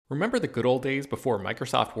Remember the good old days before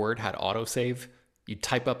Microsoft Word had autosave? You'd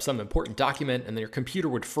type up some important document and then your computer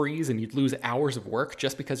would freeze and you'd lose hours of work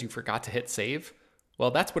just because you forgot to hit save?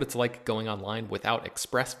 Well, that's what it's like going online without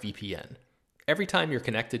ExpressVPN. Every time you're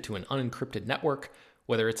connected to an unencrypted network,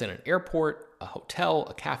 whether it's in an airport, a hotel,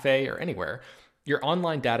 a cafe, or anywhere, your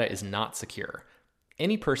online data is not secure.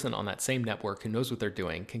 Any person on that same network who knows what they're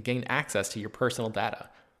doing can gain access to your personal data.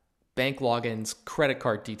 Bank logins, credit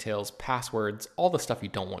card details, passwords, all the stuff you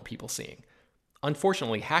don't want people seeing.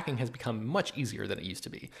 Unfortunately, hacking has become much easier than it used to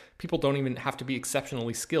be. People don't even have to be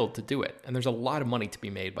exceptionally skilled to do it, and there's a lot of money to be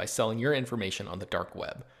made by selling your information on the dark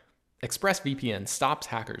web. ExpressVPN stops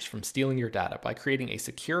hackers from stealing your data by creating a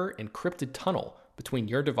secure, encrypted tunnel between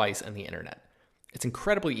your device and the internet. It's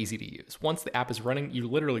incredibly easy to use. Once the app is running, you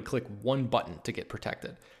literally click one button to get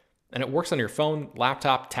protected. And it works on your phone,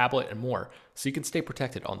 laptop, tablet, and more, so you can stay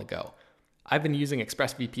protected on the go. I've been using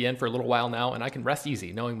ExpressVPN for a little while now, and I can rest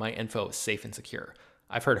easy knowing my info is safe and secure.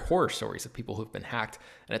 I've heard horror stories of people who've been hacked,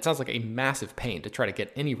 and it sounds like a massive pain to try to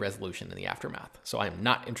get any resolution in the aftermath, so I am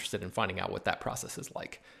not interested in finding out what that process is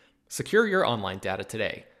like. Secure your online data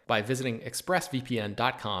today by visiting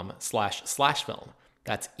expressvpn.com/film.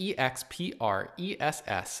 That's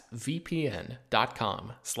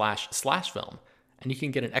expressvpn.com//film. And you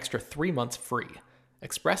can get an extra 3 months free.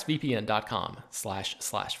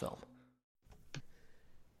 expressvpn.com//film.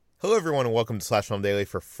 Hello, everyone, and welcome to Slash Film Daily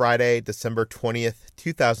for Friday, December 20th,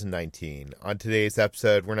 2019. On today's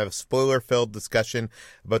episode, we're going to have a spoiler-filled discussion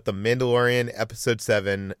about The Mandalorian Episode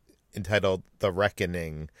 7, entitled The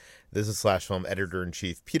Reckoning. This is Slash Film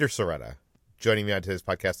Editor-in-Chief Peter Sciretta. Joining me on today's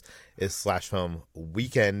podcast is Slash Film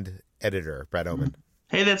Weekend Editor Brad Oman.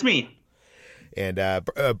 Hey, that's me. And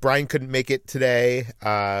Brian couldn't make it today.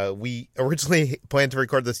 We originally planned to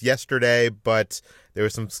record this yesterday, but there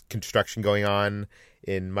was some construction going on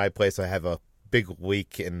in my place. I have a big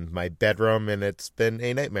leak in my bedroom, and it's been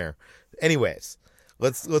a nightmare. Anyways,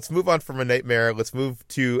 let's move on from a nightmare. Let's move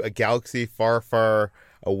to a galaxy far, far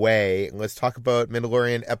away, and let's talk about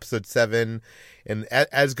Mandalorian Episode 7. And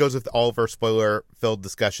as goes with all of our spoiler-filled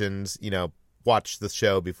discussions, watch the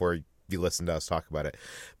show before you listen to us talk about it.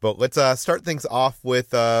 But let's start things off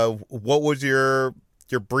with what was your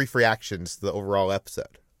brief reactions to the overall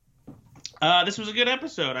episode? This was a good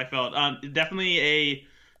episode, I felt. Definitely a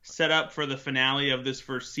setup for the finale of this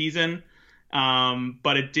first season,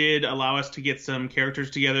 but it did allow us to get some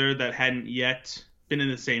characters together that hadn't yet been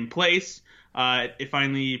in the same place. It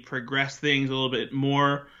finally progressed things a little bit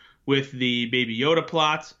more with the Baby Yoda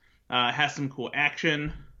plot. It has some cool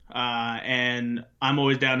action. And I'm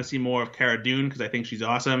always down to see more of Cara Dune because I think she's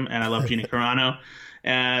awesome, and I love Gina Carano.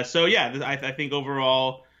 So yeah, I think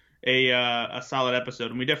overall a solid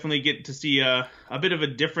episode, and we definitely get to see a bit of a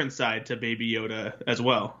different side to Baby Yoda as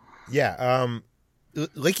well. Yeah,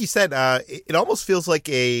 like you said, it almost feels like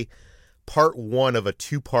a part one of a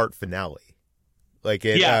two-part finale. Like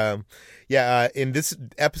it, and this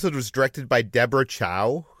episode was directed by Deborah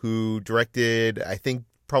Chow, who directed, I think,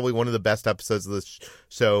 probably one of the best episodes of this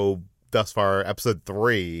show thus far, episode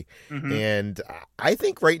 3. Mm-hmm. And I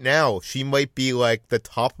think right now she might be like the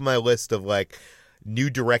top of my list of like new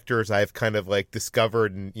directors I've kind of like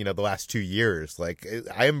discovered in, the last 2 years. Like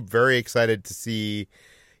I am very excited to see,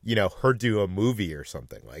 her do a movie or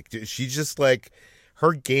something. Like she's just like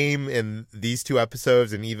her game in these 2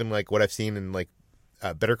 episodes, and even like what I've seen in like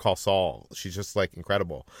Better Call Saul. She's just like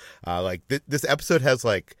incredible. This episode has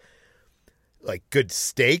like good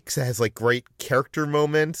stakes. It has like great character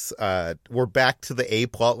moments. We're back to the A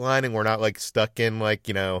plot line, and we're not like stuck in like,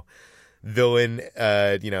 villain,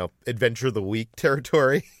 adventure of the week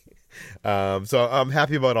territory. So I'm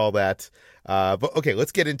happy about all that. But okay,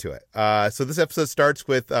 let's get into it. So this episode starts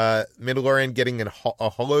with Mandalorian getting a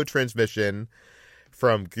holo transmission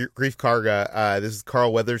from Greef Karga. This is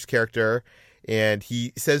Carl Weathers' character. And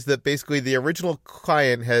he says that basically the original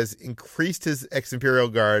client has increased his ex-Imperial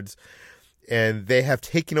guards, and they have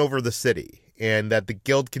taken over the city, and that the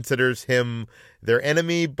guild considers him their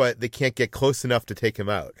enemy, but they can't get close enough to take him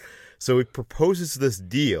out. So he proposes this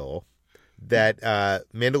deal that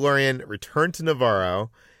Mandalorian return to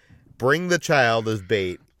Navarro, bring the child as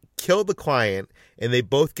bait, kill the client, and they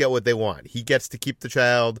both get what they want. He gets to keep the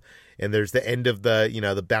child, and there's the end of the,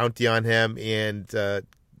 the bounty on him, and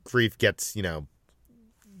Greef gets,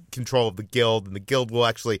 control of the guild, and the guild will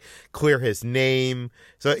actually clear his name.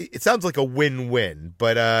 So it sounds like a win-win,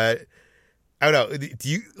 but I don't know. Do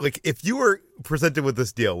you like, if you were presented with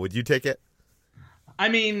this deal, would you take it? I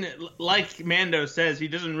mean, like Mando says, he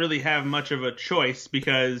doesn't really have much of a choice,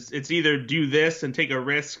 because it's either do this and take a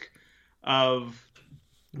risk of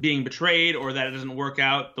being betrayed, or that it doesn't work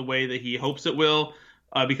out the way that he hopes it will,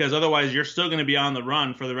 because otherwise you're still going to be on the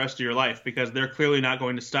run for the rest of your life because they're clearly not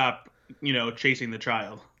going to stop, chasing the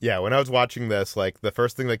child. Yeah, when I was watching this, like, the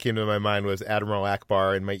first thing that came to my mind was Admiral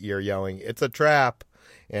Akbar in my ear yelling, "It's a trap!"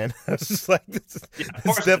 And I was just like, of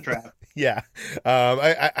course, it's a trap. Yeah,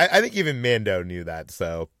 I think even Mando knew that,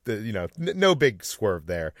 so no big swerve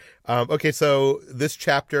there. Okay, so this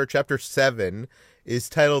chapter 7, is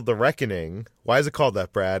titled "The Reckoning." Why is it called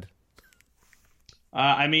that, Brad?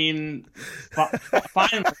 Finally,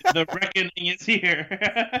 the reckoning is here.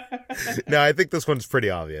 No, I think this one's pretty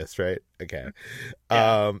obvious, right? Okay.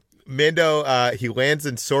 Yeah. Mando, he lands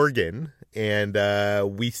in Sorgan,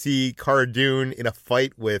 and we see Cara Dune in a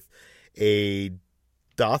fight with a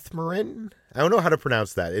Dothmarin. I don't know how to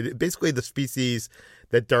pronounce that. Basically the species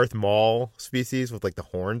that Darth Maul species with like the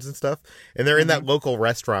horns and stuff. And they're in that local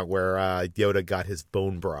restaurant where Yoda got his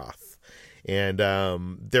bone broth. And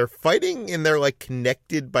they're fighting, and they're like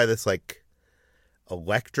connected by this like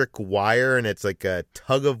electric wire, and it's like a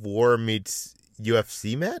tug of war meets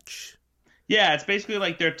UFC match. Yeah, it's basically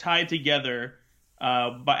like they're tied together,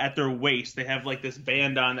 but at their waist they have like this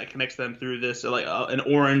band on that connects them through this like an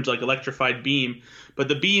orange like electrified beam. But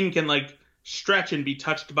the beam can like stretch and be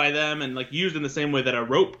touched by them, and like used in the same way that a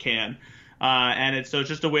rope can. And it's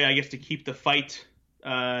just a way, I guess, to keep the fight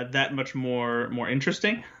that much more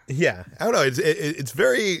interesting. Yeah, I don't know.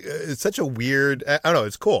 It's such a weird. I don't know.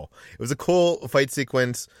 It's cool. It was a cool fight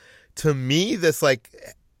sequence. To me, this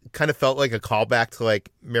like kind of felt like a callback to like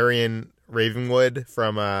Marion Ravenwood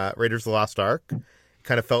from Raiders of the Lost Ark.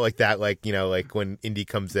 Kind of felt like that, like like when Indy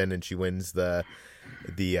comes in and she wins the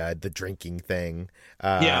drinking thing.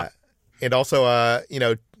 Yeah, and also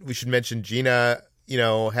we should mention Gina.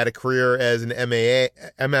 Had a career as an MMA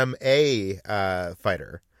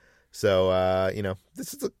fighter. So,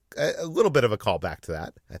 this is a little bit of a callback to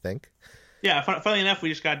that, I think. Yeah, funnily enough, we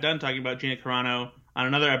just got done talking about Gina Carano on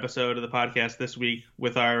another episode of the podcast this week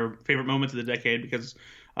with our favorite moments of the decade, because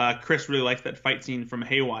Chris really likes that fight scene from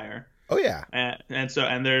Haywire. Oh, yeah. And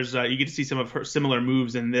there's you get to see some of her similar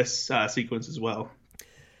moves in this sequence as well.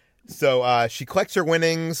 So she collects her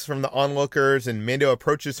winnings from the onlookers, and Mando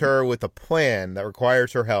approaches her with a plan that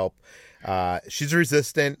requires her help. She's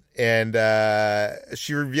resistant, and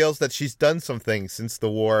she reveals that she's done some things since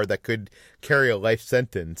the war that could carry a life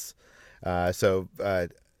sentence. So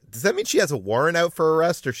does that mean she has a warrant out for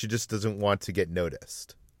arrest, or she just doesn't want to get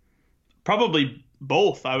noticed? Probably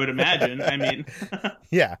both, I would imagine. I mean,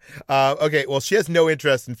 yeah. Okay. Well, she has no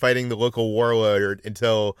interest in fighting the local warlord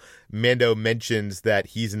until Mando mentions that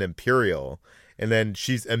he's an Imperial, and then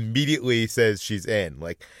she's immediately says she's in.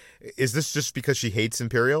 Like, is this just because she hates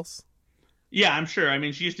Imperials? Yeah, I'm sure. I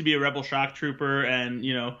mean, she used to be a rebel shock trooper, and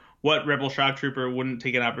what rebel shock trooper wouldn't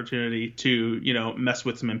take an opportunity to mess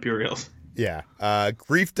with some Imperials? Yeah.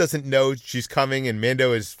 Greef doesn't know she's coming, and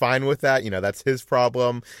Mando is fine with that. That's his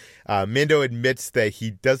problem. Mando admits that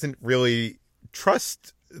he doesn't really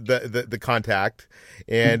trust the contact,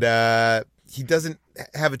 and he doesn't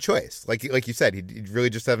have a choice. Like you said, he really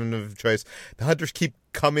just doesn't have a choice. The hunters keep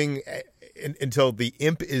coming until the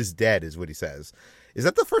imp is dead, is what he says. Is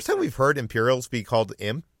that the first time we've heard Imperials be called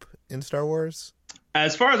imp in Star Wars?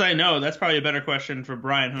 As far as I know, that's probably a better question for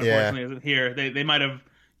Brian, who unfortunately isn't here. They might have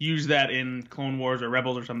used that in Clone Wars or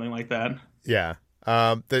Rebels or something like that. Yeah.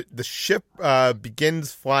 The ship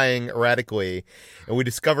begins flying erratically, and we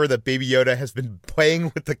discover that Baby Yoda has been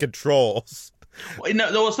playing with the controls.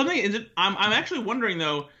 No, I'm actually wondering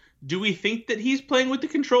though. Do we think that he's playing with the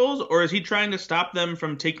controls, or is he trying to stop them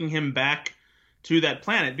from taking him back to that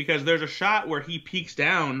planet? Because there's a shot where he peeks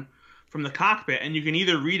down from the cockpit, and you can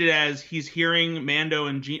either read it as he's hearing Mando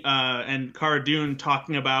and Cara Dune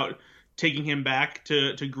talking about taking him back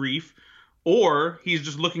to Greef, or he's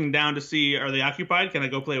just looking down to see, are they occupied? Can I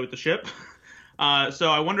go play with the ship? So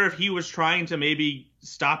I wonder if he was trying to maybe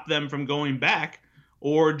stop them from going back,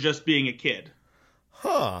 or just being a kid.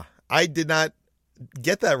 Huh. I did not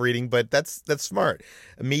get that reading, but that's smart.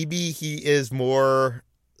 Maybe he's more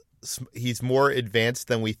advanced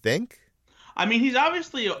than we think. I mean, he's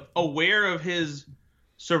obviously aware of his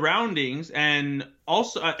surroundings, and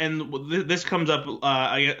also, and this comes up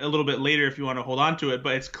a little bit later if you want to hold on to it,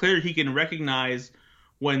 but it's clear he can recognize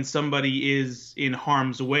when somebody is in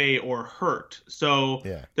harm's way or hurt. So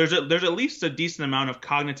yeah. There's at least a decent amount of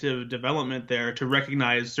cognitive development there to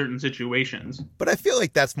recognize certain situations. But I feel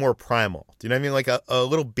like that's more primal. Do you know what I mean? Like a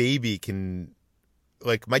little baby can,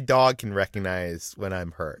 like my dog can recognize when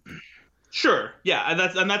I'm hurt. Sure. Yeah.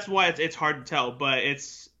 And that's why it's hard to tell, but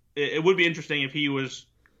it would be interesting if he was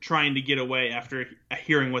trying to get away after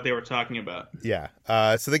hearing what they were talking about. Yeah.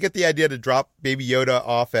 So they get the idea to drop Baby Yoda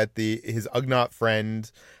off at his Ugnaught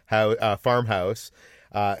friend farmhouse.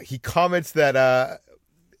 He comments that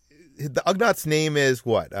the Ugnaughts' name is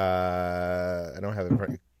what? I don't have it in front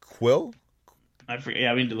of me. Quill? I forget.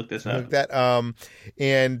 Yeah, we need to look this up. Like that.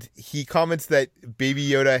 And he comments that Baby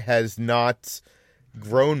Yoda has not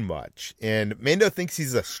grown much, and Mando thinks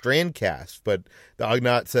he's a strand cast, but the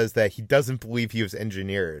Ugnaught says that he doesn't believe he was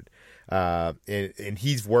engineered, and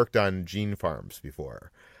he's worked on gene farms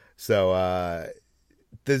before. So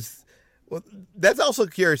that's also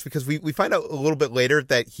curious because we find out a little bit later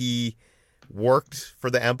that he worked for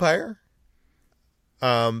the Empire.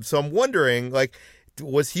 So I'm wondering, like,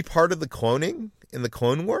 was he part of the cloning in the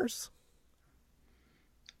Clone Wars?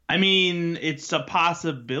 I mean, it's a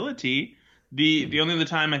possibility. The only other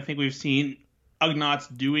time I think we've seen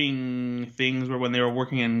Ugnaughts doing things were when they were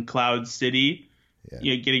working in Cloud City,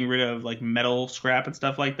 getting rid of like metal scrap and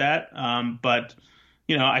stuff like that. But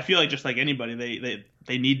I feel like just like anybody,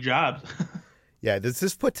 they need jobs. Yeah, does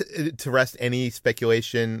this put to rest any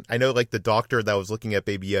speculation? I know, like, the doctor that was looking at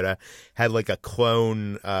Baby Yoda had like a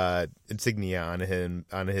clone insignia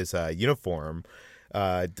on his uniform.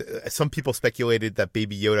 Some people speculated that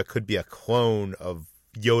Baby Yoda could be a clone of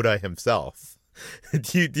Yoda himself.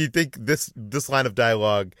 Do you think this line of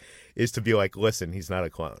dialogue is to be like, listen, he's not a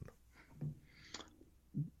clone?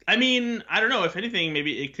 I mean, I don't know. If anything,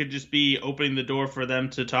 maybe it could just be opening the door for them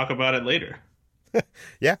to talk about it later.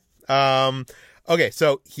 Yeah. Okay,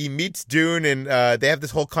 so he meets Dune, and they have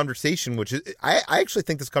this whole conversation, which is I actually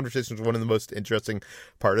think this conversation is one of the most interesting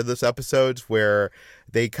part of this episode, where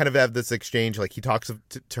they kind of have this exchange. Like, he talks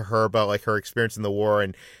to her about like her experience in the war,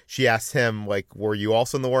 and she asks him like, "Were you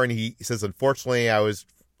also in the war?" And he says, "Unfortunately, I was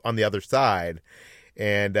on the other side,"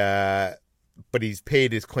 and but he's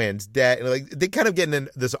paid his clan's debt, and like they kind of get in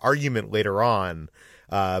this argument later on.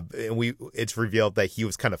 And it's revealed that he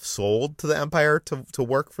was kind of sold to the Empire to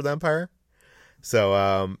work for the Empire. So,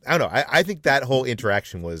 I don't know. I think that whole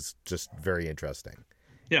interaction was just very interesting.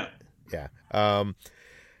 Yeah. Yeah.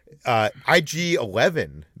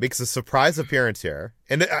 IG-11 makes a surprise appearance here.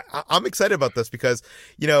 And I'm excited about this because,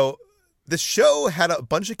 the show had a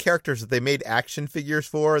bunch of characters that they made action figures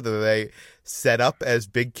for, that they set up as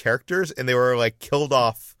big characters, and they were, like, killed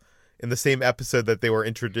off in the same episode that they were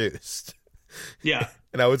introduced. Yeah.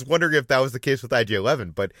 And I was wondering if that was the case with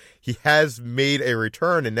IG-11, but he has made a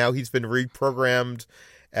return, and now he's been reprogrammed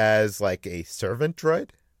as like a servant droid.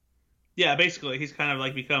 Yeah, basically, he's kind of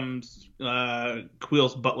like becomes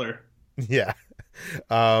Quill's butler. Yeah,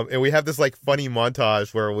 and we have this like funny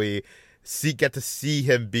montage where we get to see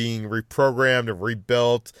him being reprogrammed and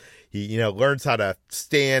rebuilt. He learns how to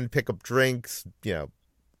stand, pick up drinks,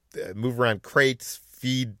 move around crates,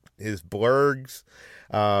 feed his blurgs.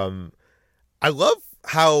 I love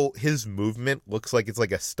how his movement looks like it's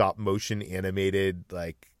like a stop motion animated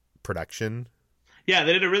like production. Yeah,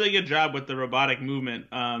 they did a really good job with the robotic movement.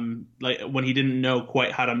 Like when he didn't know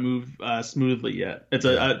quite how to move smoothly yet. It's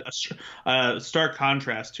a stark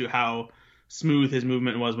contrast to how smooth his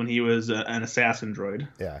movement was when he was an assassin droid.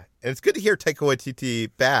 Yeah, and it's good to hear Taika Waititi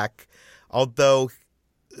back, although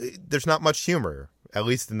there's not much humor, at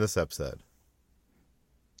least in this episode.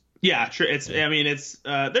 Yeah, sure.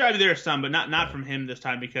 There are some, but not from him this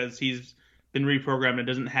time because he's been reprogrammed and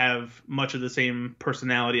doesn't have much of the same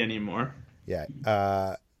personality anymore. Yeah.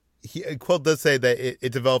 Quill does say that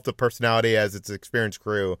it developed a personality as its experienced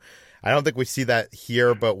crew. I don't think we see that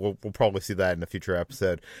here, but we'll probably see that in a future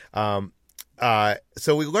episode.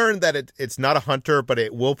 So we learned that it's not a hunter, but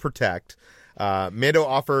it will protect. Mando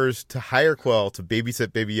offers to hire Quill to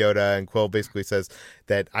babysit Baby Yoda, and Quill basically says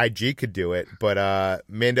that IG could do it, but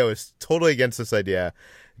Mando is totally against this idea.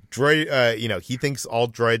 Droid, he thinks all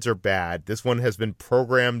droids are bad. This one has been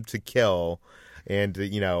programmed to kill, and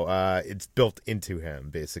it's built into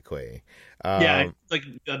him basically. It's like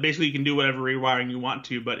basically you can do whatever rewiring you want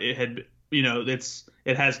to, but it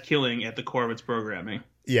has killing at the core of its programming.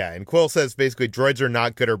 Yeah, and Quill says basically droids are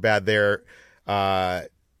not good or bad. They're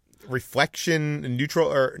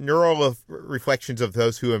neural reflections of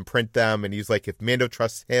those who imprint them, and he's like, if Mando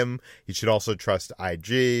trusts him, he should also trust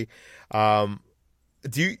IG. Do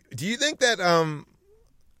you think that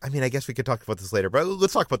I guess we could talk about this later, but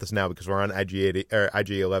let's talk about this now because we're on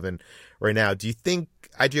IG-11 right now. Do you think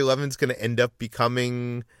IG-11 is going to end up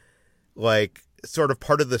becoming like sort of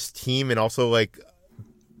part of this team and also like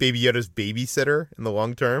Baby Yoda's babysitter in the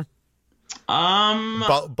long term?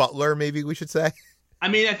 Butler, maybe we should say. I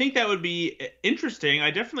mean, I think that would be interesting. I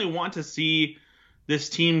definitely want to see this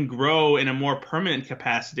team grow in a more permanent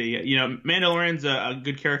capacity. Mandalorian's a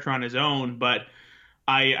good character on his own, but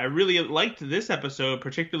I really liked this episode,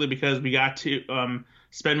 particularly because we got to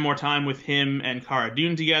spend more time with him and Cara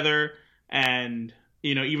Dune together, and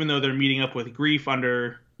even though they're meeting up with Greef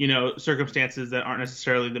under, circumstances that aren't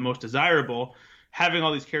necessarily the most desirable, having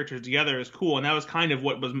all these characters together is cool. And that was kind of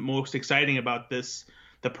what was most exciting about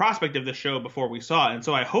the prospect of the show before we saw it. And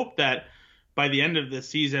so I hope that by the end of this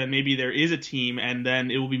season, maybe there is a team, and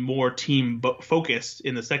then it will be more team focused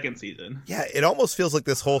in the second season. Yeah, it almost feels like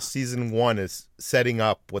this whole season 1 is setting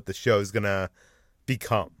up what the show is gonna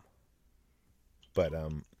become. But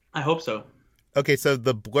I hope so. Okay, so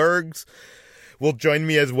the Blurgs will join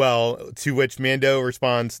me as well. To which Mando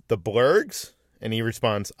responds, "The Blurgs," and he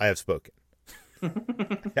responds, "I have spoken."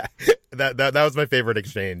 Yeah, that was my favorite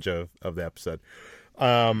exchange of the episode.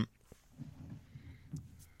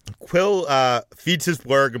 Quill feeds his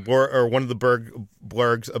blurg, or one of the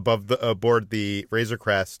blurgs aboard the Razor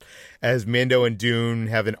Crest, as Mando and Dune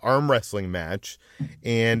have an arm wrestling match,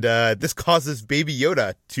 and this causes Baby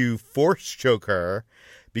Yoda to force choke her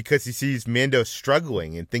because he sees Mando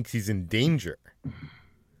struggling and thinks he's in danger.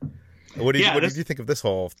 What did you think of this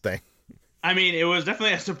whole thing? I mean, it was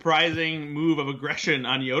definitely a surprising move of aggression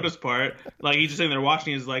on Yoda's part. Like, he's just sitting there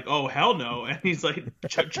watching, he's like, "Oh, hell no," and he's like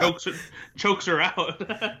chokes her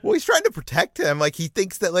out. Well, he's trying to protect him. Like, he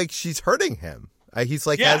thinks that like she's hurting him. He's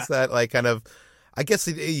like has that like kind of, I guess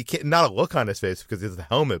you can't, not a look on his face because it's the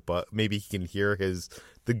helmet, but maybe he can hear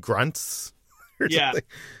the grunts. Yeah,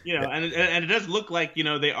 and it does look like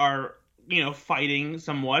they are fighting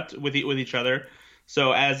somewhat with each other.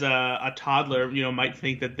 So as a toddler, might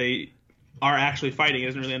think that they are actually fighting. He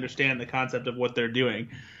doesn't really understand the concept of what they're doing.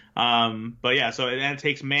 But yeah, so it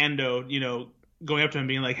takes Mando, going up to him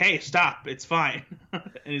being like, "Hey, stop, it's fine."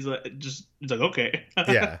 And he's like, okay.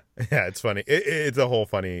 yeah, it's funny. It's a whole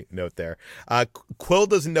funny note there. Quill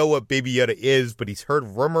doesn't know what Baby Yoda is, but he's heard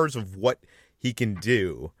rumors of what he can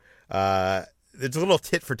do. There's a little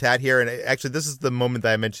tit for tat here, and actually this is the moment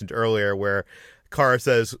that I mentioned earlier where Cara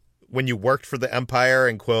says, "When you worked for the Empire,"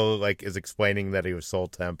 and Quill like is explaining that he was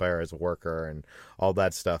sold to Empire as a worker and all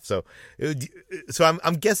that stuff. So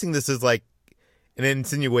I'm guessing this is like an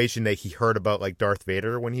insinuation that he heard about like Darth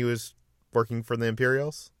Vader when he was working for the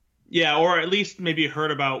Imperials. Yeah, or at least maybe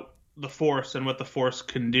heard about the Force and what the Force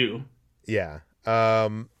can do. Yeah.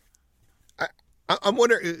 I'm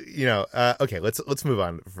wondering, okay, let's move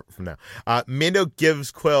on from now. Mando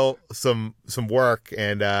gives Quill some work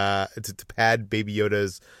and to pad Baby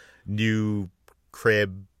Yoda's new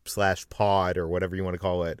crib / pod or whatever you want to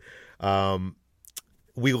call it.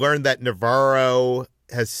 We learned that Navarro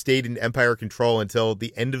has stayed in Empire control until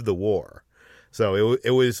the end of the war, so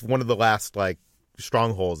it was one of the last like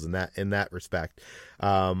strongholds in that respect.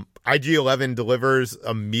 IG-11 delivers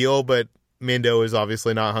a meal, but Mando is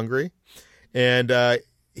obviously not hungry, and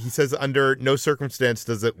he says under no circumstance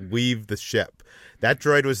does it leave the ship. That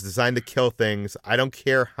droid was designed to kill things. I don't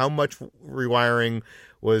care how much wiring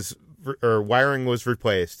was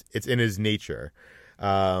replaced. It's in his nature.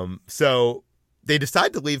 So they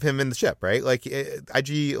decide to leave him in the ship, right? Like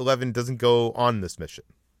IG-11 doesn't go on this mission.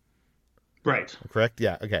 Right. Correct?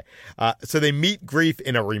 Yeah. Okay. So they meet Greef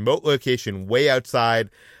in a remote location way outside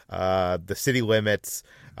the city limits.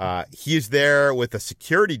 He is there with a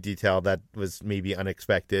security detail that was maybe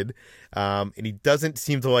unexpected. And he doesn't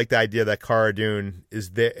seem to like the idea that Cara Dune has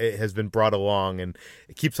been brought along, and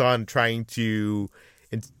it keeps on trying to,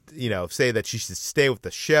 say that she should stay with the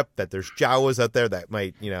ship, that there's Jawas out there that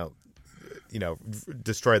might,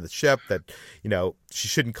 destroy the ship, that, she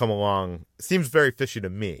shouldn't come along. It seems very fishy to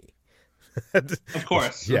me. Of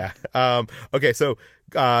course. Yeah. Okay. So,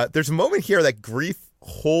 there's a moment here that Greef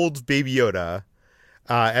holds Baby Yoda,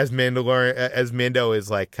 as Mando is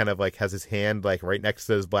like kind of like has his hand like right next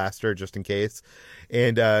to his blaster just in case,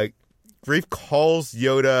 and Greef calls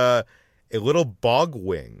Yoda a little bog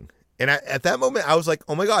wing, and at that moment I was like,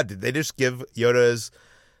 oh my god, did they just give Yoda's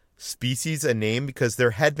species a name? Because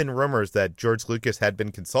there had been rumors that George Lucas had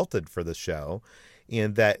been consulted for the show,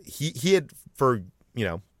 and that he had for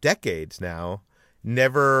decades now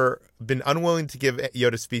never been unwilling to give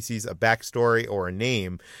Yoda's species a backstory or a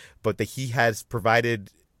name, but that he has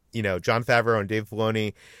provided, Jon Favreau and Dave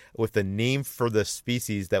Filoni with a name for the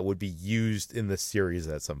species that would be used in the series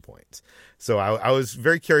at some point. So I was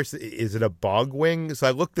very curious, is it a bogwing? So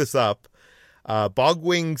I looked this up.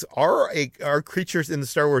 Bogwings are creatures in the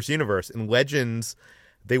Star Wars universe. In Legends,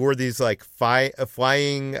 they were these like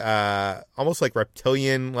flying, almost like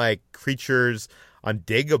reptilian like creatures on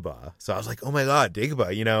Dagobah. So I was like, oh my god,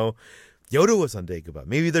 Dagobah, Yoda was on Dagobah.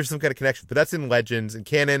 Maybe there's some kind of connection, but that's in Legends. In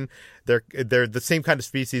canon, they're the same kind of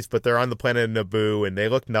species, but they're on the planet Naboo, and they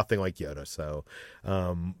look nothing like Yoda. So,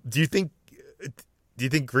 do you think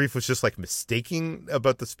Greef was just like mistaking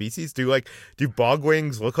about the species? Do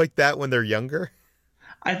bogwings look like that when they're younger?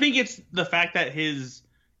 I think it's the fact that his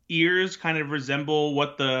ears kind of resemble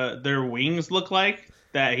what their wings look like.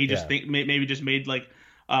 That he just maybe just made like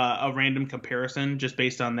a random comparison just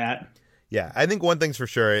based on that. Yeah, I think one thing's for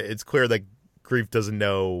sure. It's clear that Greef doesn't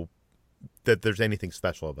know that there's anything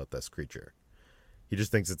special about this creature. He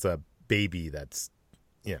just thinks it's a baby that's,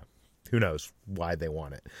 who knows why they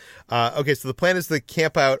want it. Okay, so the plan is to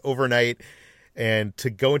camp out overnight and to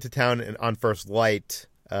go into town on first light.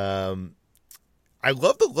 I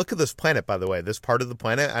love the look of this planet, by the way. This part of the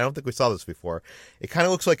planet, I don't think we saw this before. It kind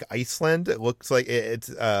of looks like Iceland. It looks like it's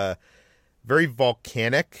very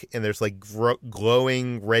volcanic, and there's like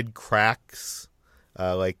glowing red cracks.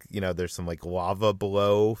 There's some like lava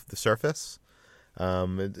below the surface.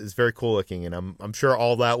 It's very cool looking, and I'm sure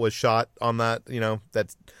all that was shot on that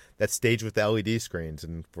that stage with the LED screens,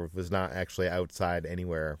 and was not actually outside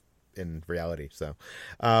anywhere in reality. So,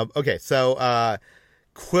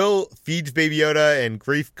 Quill feeds Baby Yoda, and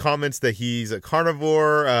Greef comments that he's a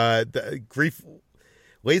carnivore. Greef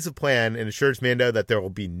lays a plan and assures Mando that there will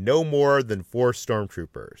be no more than 4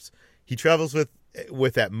 stormtroopers. He travels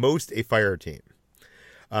with at most a fire team.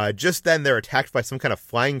 Just then, they're attacked by some kind of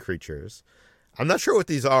flying creatures. I'm not sure what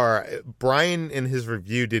these are. Brian, in his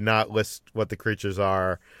review, did not list what the creatures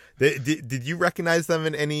are. Did you recognize them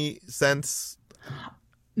in any sense?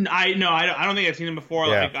 I don't think I've seen them before.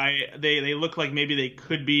 Yeah. Like they look like maybe they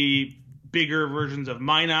could be bigger versions of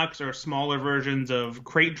Minox or smaller versions of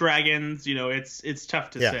crate dragons. It's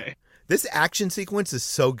tough to say. This action sequence is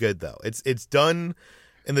so good though. It's done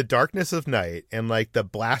in the darkness of night, and like the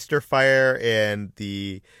blaster fire and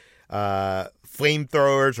the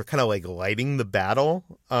flamethrowers are kind of like lighting the battle.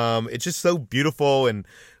 It's just so beautiful and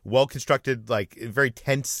well constructed, like a very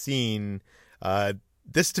tense scene.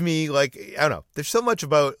 This to me, like, I don't know. There's so much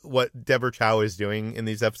about what Deborah Chow is doing in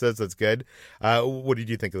these episodes that's good. What did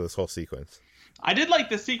you think of this whole sequence? I did like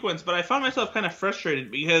this sequence, but I found myself kind of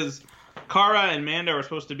frustrated because Cara and Mando are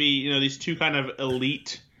supposed to be, these two kind of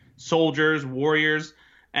elite soldiers, warriors,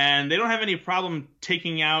 and they don't have any problem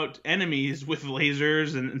taking out enemies with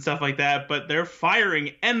lasers and stuff like that, but they're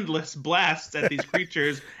firing endless blasts at these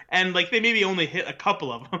creatures, and like they maybe only hit a couple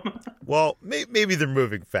of them. Well, maybe they're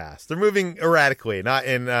moving fast. They're moving erratically, not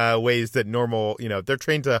in ways that normal, they're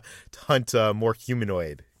trained to hunt more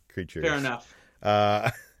humanoid creatures. Fair enough.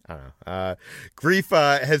 I don't know. Greef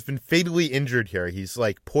has been fatally injured here. He's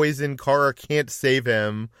like poisoned. Cara can't save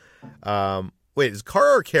him. Wait, is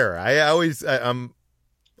Cara or Kara? I'm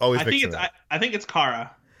always I think it's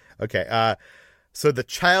Cara. Okay. So the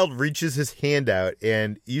child reaches his hand out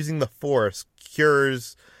and using the Force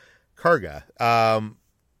cures Karga.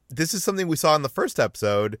 This is something we saw in the first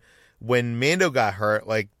episode when Mando got hurt.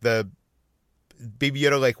 Like the Baby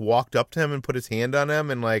Yoda like walked up to him and put his hand on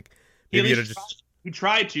him, and like Baby Yoda he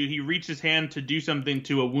tried to. He reached his hand to do something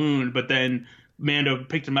to a wound, but then Mando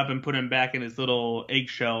picked him up and put him back in his little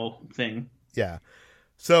eggshell thing. Yeah.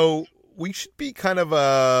 So we should be kind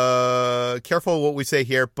of careful what we say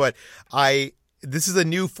here, but this is a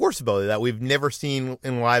new Force ability that we've never seen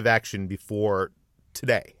in live action before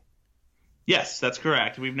today. Yes, that's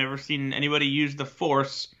correct. We've never seen anybody use the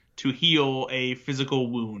Force to heal a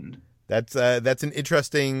physical wound. That's an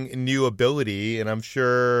interesting new ability, and I'm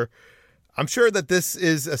sure that this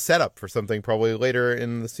is a setup for something probably later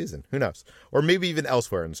in the season. Who knows? Or maybe even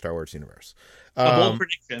elsewhere in the Star Wars universe. A bold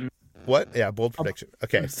prediction. What? Yeah, bold prediction.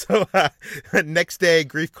 Okay, so next day,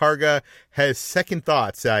 Greef Karga has second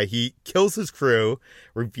thoughts. He kills his crew,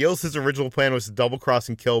 reveals his original plan was to double-cross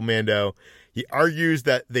and kill Mando. He argues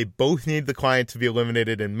that they both need the client to be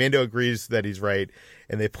eliminated, and Mando agrees that he's right.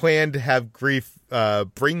 And they plan to have Greef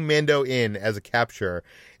bring Mando in as a capture,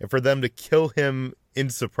 and for them to kill him in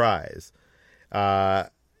surprise. At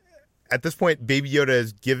this point, Baby Yoda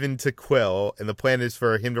is given to Quill, and the plan is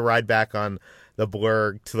for him to ride back on the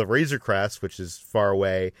Blurrg to the Razor Crest, which is far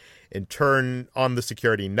away, and turn on the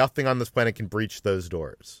security. Nothing on this planet can breach those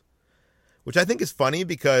doors. Which I think is funny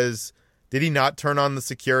because did he not turn on the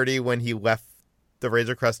security when he left the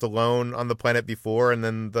Razor Crest alone on the planet before, and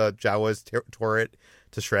then the Jawas tore it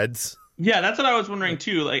to shreds? Yeah, that's what I was wondering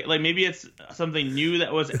too. Like maybe it's something new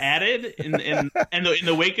that was added in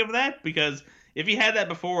the wake of that, because if he had that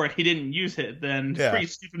before and he didn't use it, then pretty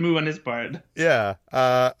stupid move on his part. Yeah.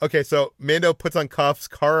 Okay, so Mando puts on cuffs.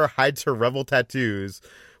 Cara hides her rebel tattoos,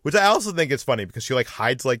 which I also think is funny because she like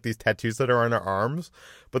hides like these tattoos that are on her arms,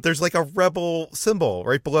 but there's like a rebel symbol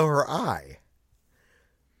right below her eye.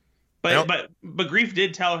 But Greef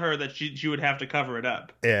did tell her that she would have to cover it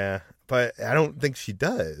up. Yeah, but I don't think she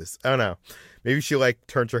does. I don't know. Maybe she like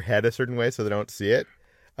turns her head a certain way so they don't see it.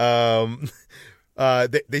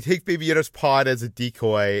 they take Baby Yoda's pod as a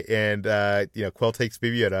decoy, and Quill takes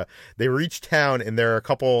Baby Yoda. They reach town, and there are a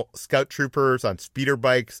couple scout troopers on speeder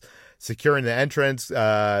bikes securing the entrance.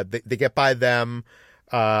 They get by them.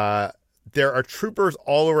 There are troopers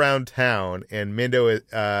all around town, and Mando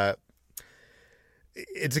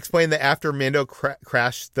it's explained that after Mando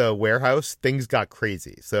crashed the warehouse, things got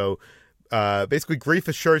crazy. So basically, Greef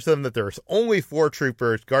assures them that there's only 4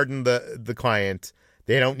 troopers guarding the client.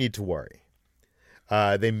 They don't need to worry.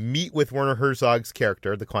 They meet with Werner Herzog's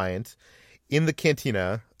character, the client, in the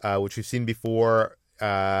cantina, which we've seen before,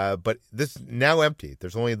 but this is now empty.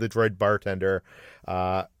 There's only the droid bartender.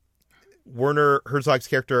 Werner Herzog's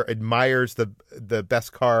character admires the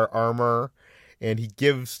Beskar armor, and he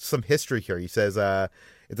gives some history here. He says,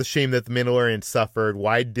 it's a shame that the Mandalorians suffered.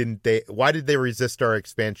 Why did they resist our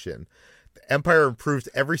expansion? The Empire improves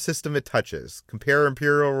every system it touches. Compare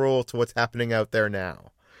Imperial rule to what's happening out there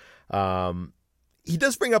now. He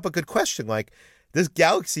does bring up a good question. Like, this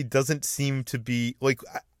galaxy doesn't seem to be like,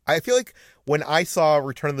 I feel like when I saw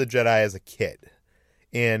Return of the Jedi as a kid,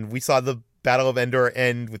 and we saw the Battle of Endor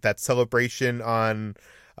end with that celebration on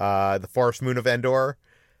the forest moon of Endor,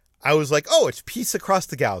 I was like, oh, it's peace across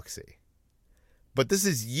the galaxy. But this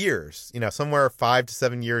is years, somewhere 5 to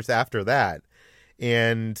 7 years after that.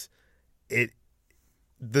 And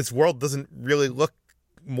this world doesn't really look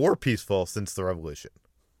more peaceful since the revolution.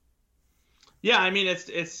 Yeah, I mean,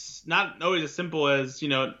 it's not always as simple as,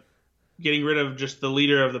 getting rid of just the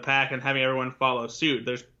leader of the pack and having everyone follow suit.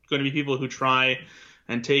 There's going to be people who try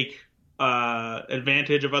and take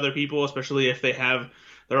advantage of other people, especially if they have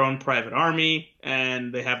their own private army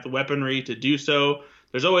and they have the weaponry to do so.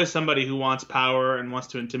 There's always somebody who wants power and wants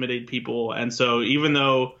to intimidate people. And so even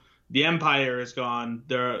though the Empire is gone,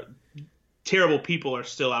 terrible people are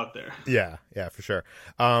still out there. Yeah, for sure.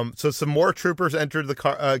 So some more troopers entered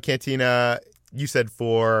the cantina. You said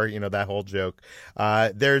 4, that whole joke.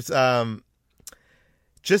 There's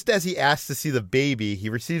just as he asks to see the baby, he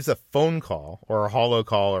receives a phone call or a holo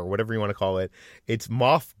call or whatever you want to call it. It's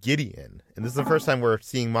Moff Gideon. And this is the first time we're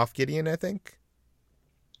seeing Moff Gideon, I think.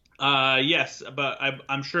 Yes, but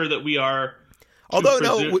I'm sure that we are. Although,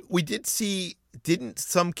 no, we did see, didn't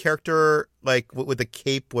some character like with a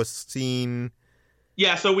cape was seen?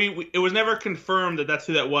 Yeah, so it was never confirmed that that's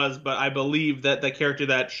who that was, but I believe that the character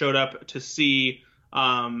that showed up to see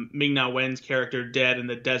Ming-Na Wen's character dead in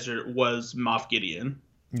the desert was Moff Gideon.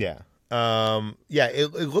 Yeah.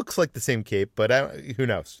 It looks like the same cape, but who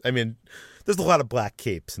knows? I mean, there's a lot of black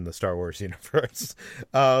capes in the Star Wars universe.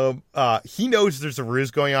 He knows there's a ruse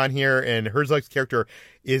going on here, and Herzog's character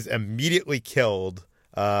is immediately killed.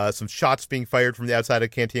 Some shots being fired from the outside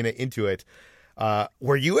of Cantina into it.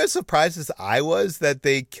 Were you as surprised as I was that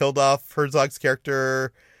they killed off Herzog's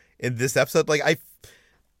character in this episode? Like,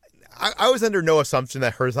 I was under no assumption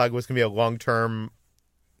that Herzog was going to be a long-term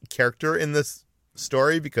character in this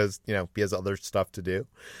story because, he has other stuff to do.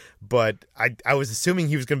 But I was assuming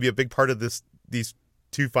he was going to be a big part of these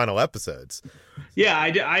 2 final episodes. Yeah,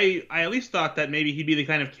 I at least thought that maybe he'd be the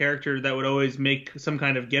kind of character that would always make some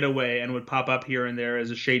kind of getaway and would pop up here and there as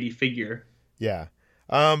a shady figure. Yeah.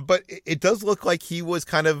 But it does look like he was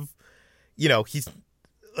kind of, he's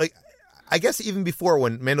like, I guess even before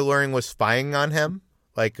when Mandalorian was spying on him,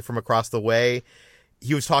 like from across the way,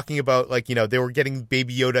 he was talking about like, they were getting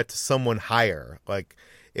Baby Yoda to someone higher. Like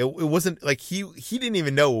it wasn't like he didn't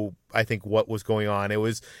even know, I think, what was going on. There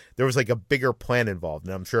was like a bigger plan involved.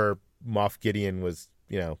 And I'm sure Moff Gideon was,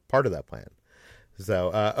 part of that plan.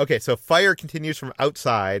 So, okay. So fire continues from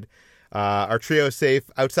outside. Our trio is safe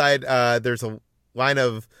outside. There's a line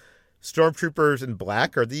of stormtroopers in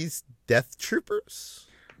black. Are these Death Troopers?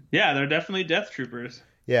 Yeah, they're definitely Death Troopers.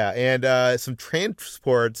 Yeah, and some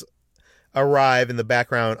transports arrive in the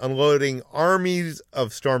background, unloading armies of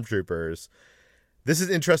stormtroopers. This is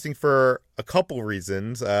interesting for a couple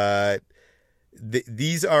reasons. It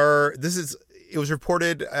was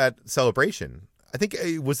reported at Celebration. I think,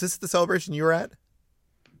 was this the Celebration you were at?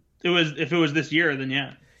 If it was this year, then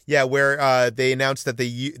yeah. Yeah, where they announced that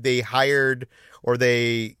they hired or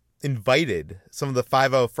they invited some of the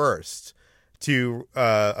 501st to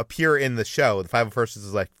appear in the show. The 501st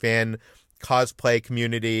is like fan cosplay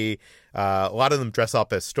community. A lot of them dress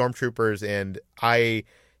up as stormtroopers, and I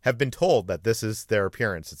have been told that this is their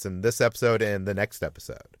appearance. It's in this episode and the next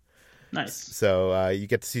episode. Nice. So you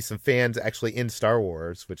get to see some fans actually in Star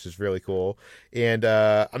Wars, which is really cool. And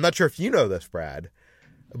I'm not sure if you know this, Brad,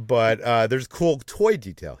 but there's a cool toy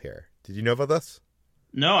detail here. Did you know about this?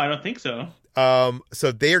 No, I don't think so.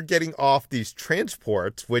 So they are getting off these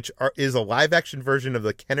transports, which is a live action version of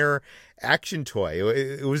the Kenner action toy.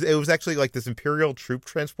 It was actually like this Imperial troop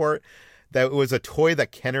transport that was a toy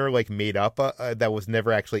that Kenner like made up that was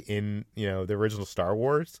never actually in the original Star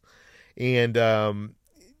Wars, and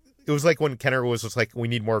it was like when Kenner was just like, we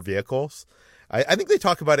need more vehicles. I think they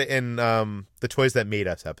talk about it in the Toys That Made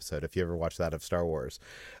Us episode, if you ever watched that of Star Wars.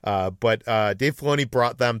 But Dave Filoni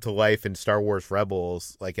brought them to life in Star Wars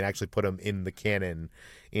Rebels, like, and actually put them in the canon.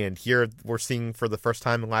 And here we're seeing for the first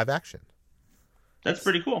time in live action. That's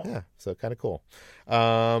pretty cool. Yeah, so kind of cool.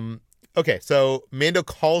 Okay, so Mando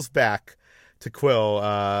calls back to Quill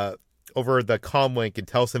over the comm link and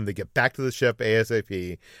tells him to get back to the ship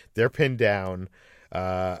ASAP. They're pinned down.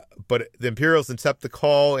 But the Imperials intercept the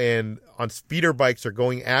call and on speeder bikes are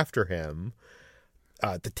going after him.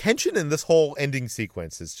 The tension in this whole ending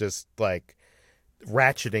sequence is just like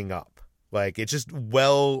ratcheting up. Like, it's just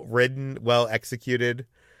well written, well executed.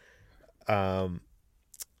 Moff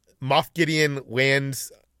Gideon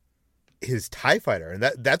lands his TIE fighter, and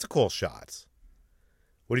that's a cool shot.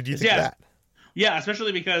 What did you think of that? Yeah,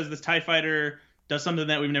 especially because this TIE fighter does something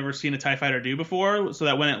that we've never seen a TIE fighter do before, so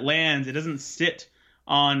that when it lands, it doesn't sit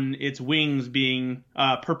on its wings being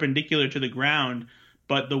perpendicular to the ground,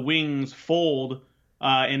 but the wings fold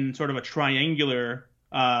in sort of a triangular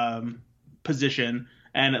position,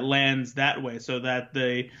 and it lands that way, so that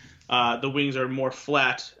the wings are more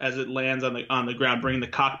flat as it lands on the ground, bringing the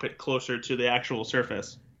cockpit closer to the actual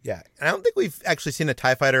surface. Yeah, and I don't think we've actually seen a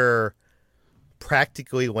TIE fighter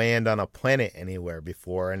practically land on a planet anywhere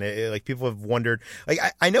before, and like people have wondered. Like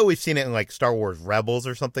I know we've seen it in like Star Wars Rebels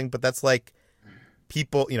or something, but that's like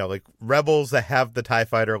people, like Rebels that have the TIE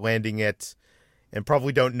fighter landing it and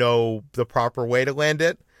probably don't know the proper way to land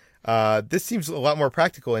it. This seems a lot more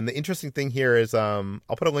practical, and the interesting thing here is I'll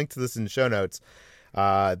put a link to this in the show notes.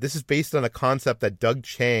 This is based on a concept that Doug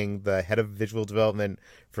Chiang, the head of visual development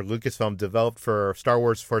for Lucasfilm, developed for Star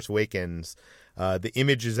Wars Force Awakens. The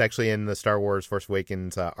image is actually in the Star Wars Force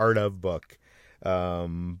Awakens Art of book.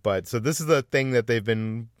 But so this is the thing that they've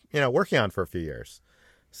been, working on for a few years.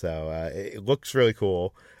 So it looks really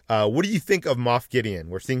cool. What do you think of Moff Gideon?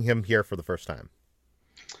 We're seeing him here for the first time.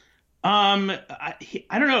 I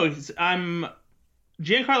don't know.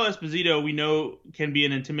 Giancarlo Esposito, we know, can be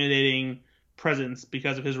an intimidating presence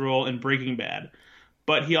because of his role in Breaking Bad,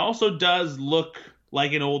 but he also does look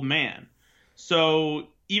like an old man. So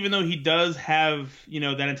even though he does have,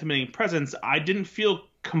 that intimidating presence, I didn't feel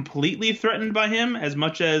completely threatened by him as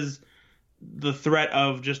much as the threat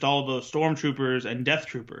of just all of those stormtroopers and death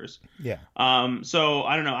troopers. Yeah. So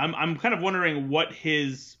I don't know. I'm kind of wondering what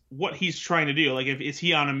he's trying to do. Like, is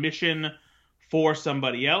he on a mission for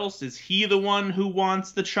somebody else? Is he the one who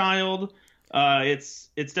wants the child? It's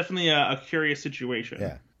definitely a curious situation.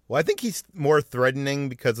 Yeah. Well, I think he's more threatening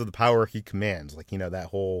because of the power he commands. Like, that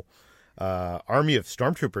whole army of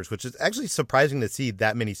stormtroopers, which is actually surprising to see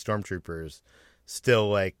that many stormtroopers still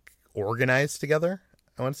like organized together,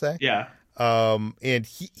 I want to say. Yeah. And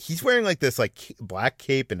he's wearing like this like black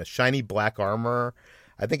cape and a shiny black armor.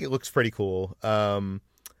 I think it looks pretty cool.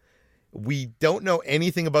 We don't know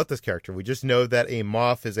anything about this character. We just know that a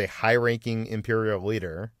Moff is a high-ranking Imperial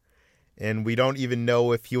leader. And we don't even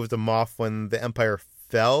know if he was a Moff when the Empire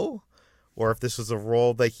fell, or if this was a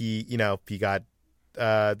role that he got,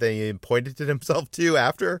 they appointed himself to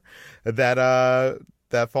after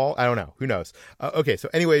that fall. I don't know. Who knows? Okay. So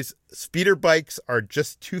anyways, speeder bikes are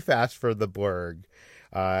just too fast for the Blurg.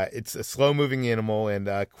 It's a slow moving animal,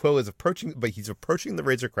 and Quill is approaching, but he's approaching the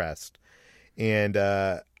Razor Crest. And,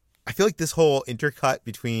 I feel like this whole intercut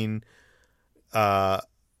between them,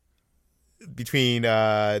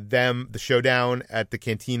 the showdown at the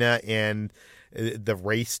cantina, and the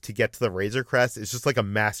race to get to the Razor Crest is just like a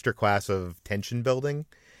masterclass of tension building.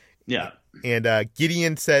 Yeah. And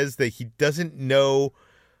Gideon says that he doesn't know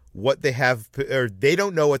what they have, or they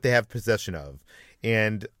don't know what they have possession of,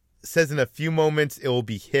 and says in a few moments it will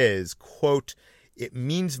be his. Quote, "It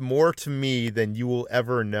means more to me than you will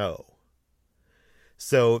ever know."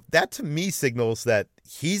 So that to me signals that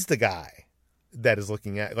he's the guy that is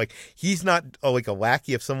looking at, like, he's not like a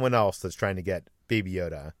lackey of someone else that's trying to get Baby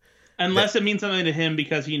Yoda. Unless it means something to him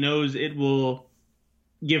because he knows it will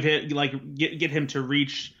give him, like, get him to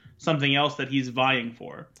reach something else that he's vying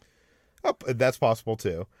for. Oh, that's possible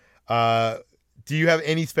too. Do you have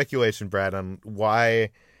any speculation, Brad, on why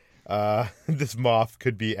this Moff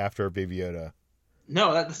could be after Baby Yoda?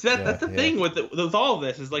 No, that's the thing with all of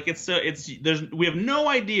this is like we have no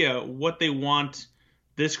idea what they want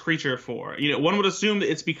this creature for. One would assume that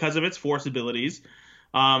it's because of its force abilities,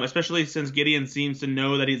 especially since Gideon seems to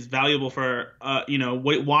know that it's valuable for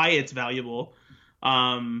why it's valuable.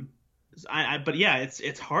 But yeah,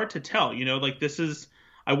 it's hard to tell. Like, this is.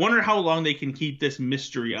 I wonder how long they can keep this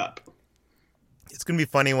mystery up. It's going to be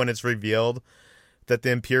funny when it's revealed that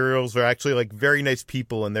the Imperials are actually like very nice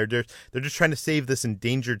people, and they're just trying to save this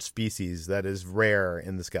endangered species that is rare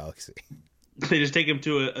in this galaxy. They just take him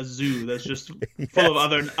to a zoo that's just full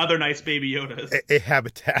of other nice baby Yodas. A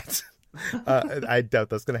habitat. I doubt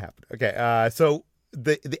that's going to happen. Okay, so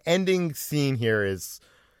the ending scene here is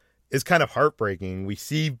kind of heartbreaking. We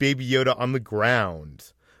see Baby Yoda on the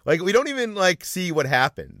ground. Like, we don't even like see what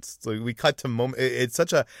happens. So we cut to moment. It's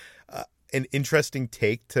such an interesting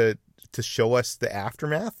take to show us the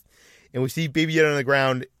aftermath. And we see Baby Yoda on the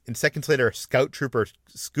ground, and seconds later, a scout trooper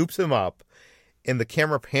scoops him up, and the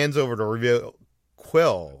camera pans over to reveal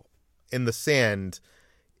Quill in the sand.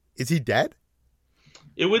 Is he dead?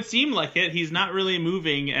 It would seem like it. He's not really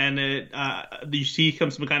moving, and you see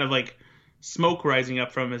some kind of like smoke rising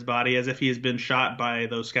up from his body as if he has been shot by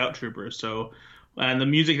those scout troopers. So, and the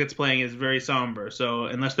music that's playing is very somber. So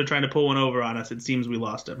unless they're trying to pull one over on us, it seems we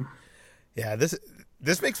lost him. Yeah,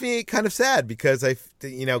 this makes me kind of sad because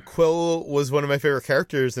Quill was one of my favorite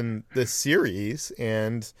characters in this series,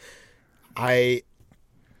 and I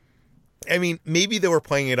mean, maybe they were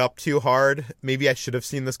playing it up too hard. Maybe I should have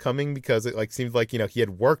seen this coming because it like seemed like, he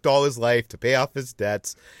had worked all his life to pay off his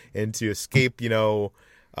debts and to escape,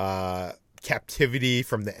 captivity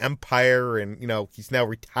from the Empire, and he's now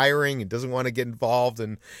retiring and doesn't want to get involved,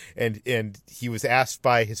 and he was asked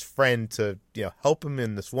by his friend to help him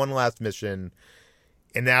in this one last mission,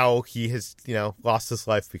 and now he has lost his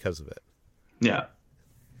life because of it. Yeah.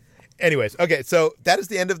 Anyways, okay, so that is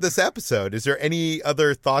the end of this episode. Is there any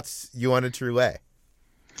other thoughts you wanted to relay?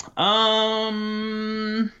 I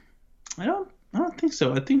don't think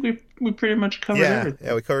so. I think we pretty much covered everything.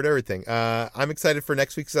 Yeah, we covered everything. I'm excited for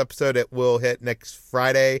next week's episode. It will hit next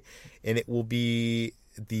Friday, and it will be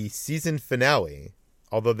the season finale.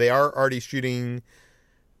 Although they are already shooting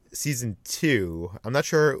season 2. I'm not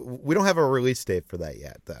sure. We don't have a release date for that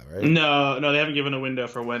yet, though, right? No, they haven't given a window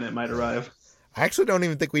for when it might arrive. I actually don't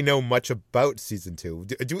even think we know much about season 2.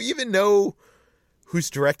 Do we even know who's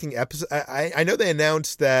directing episode? I know they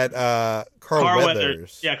announced that Carl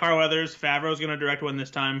Weathers. Yeah, Carl Weathers. Favreau's going to direct one this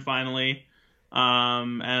time, finally.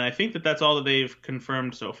 And I think that's all that they've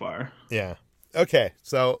confirmed so far. Yeah. Okay,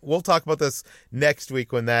 so we'll talk about this next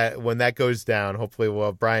week when that goes down. Hopefully we'll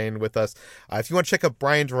have Brian with us. If you want to check out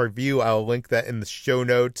Brian's review, I'll link that in the show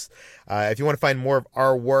notes. If you want to find more of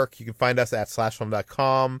our work, you can find us at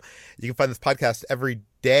slashfilm.com. You can find this podcast every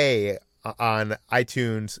day on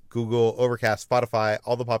iTunes, Google, Overcast, Spotify,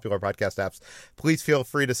 all the popular podcast apps. Please feel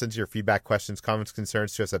free to send your feedback, questions, comments,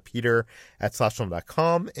 concerns to us at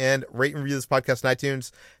peter@slashfilm.com, and rate and review this podcast on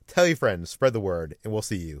iTunes. Tell your friends, spread the word, and we'll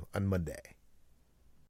see you on Monday.